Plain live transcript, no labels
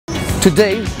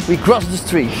Today we cross the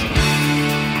street.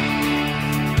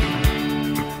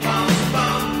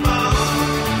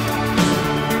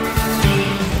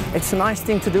 It's a nice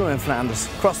thing to do in Flanders,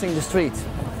 crossing the street.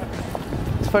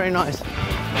 It's very nice.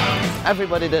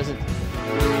 Everybody does it.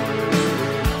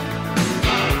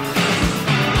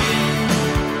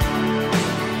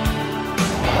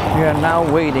 We are now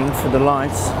waiting for the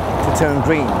lights to turn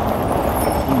green.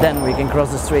 Then we can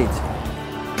cross the street.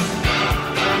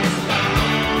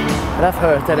 But I've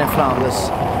heard that in Flanders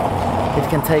it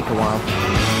can take a while.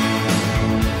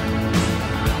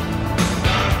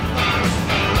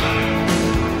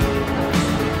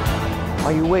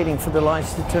 Are you waiting for the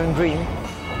lights to turn green?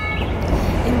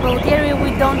 In Bulgaria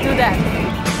we don't do that.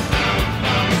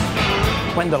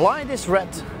 When the light is red,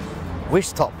 we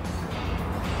stop.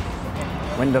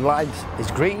 When the light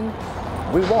is green,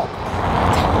 we walk.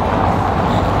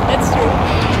 That's true.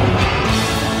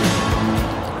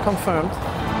 Confirmed.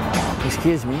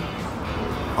 Excuse me.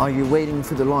 Are you waiting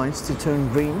for the lights to turn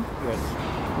green? Yes.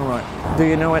 All right. Do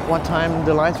you know at what time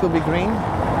the lights will be green?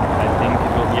 I think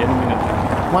it will be any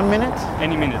minute. 1 minute?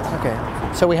 Any minute. Okay.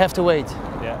 So we have to wait.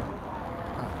 Yeah.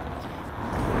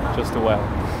 Just a while.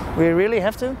 We really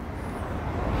have to?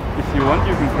 If you want,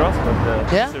 you can cross, but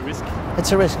Yeah? it's a risk.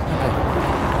 It's a risk. Okay.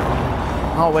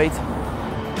 I'll wait.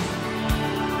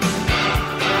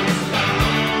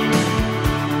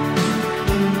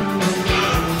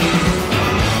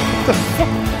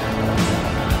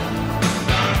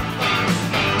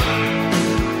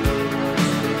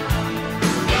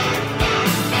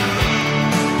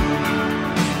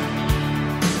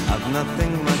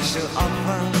 Nothing much to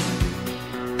offer.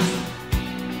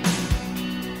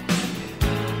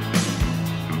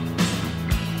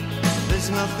 There's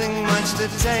nothing much to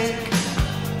take.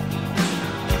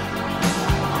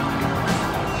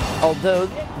 Although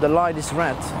the light is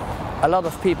red, a lot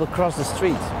of people cross the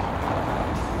street.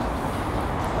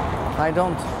 I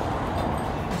don't.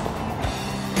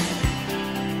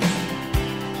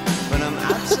 But I'm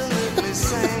absolutely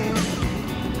sane.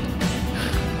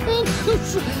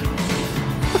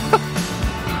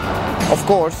 Of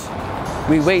course,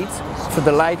 we wait for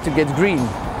the light to get green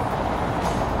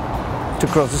to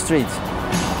cross the street.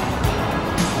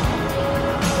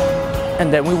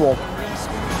 And then we walk.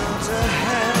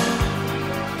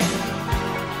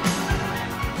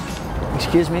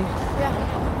 Excuse me?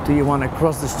 Yeah. Do you want to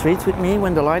cross the street with me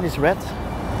when the light is red?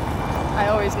 I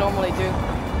always normally do.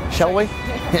 Shall we?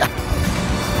 Yeah.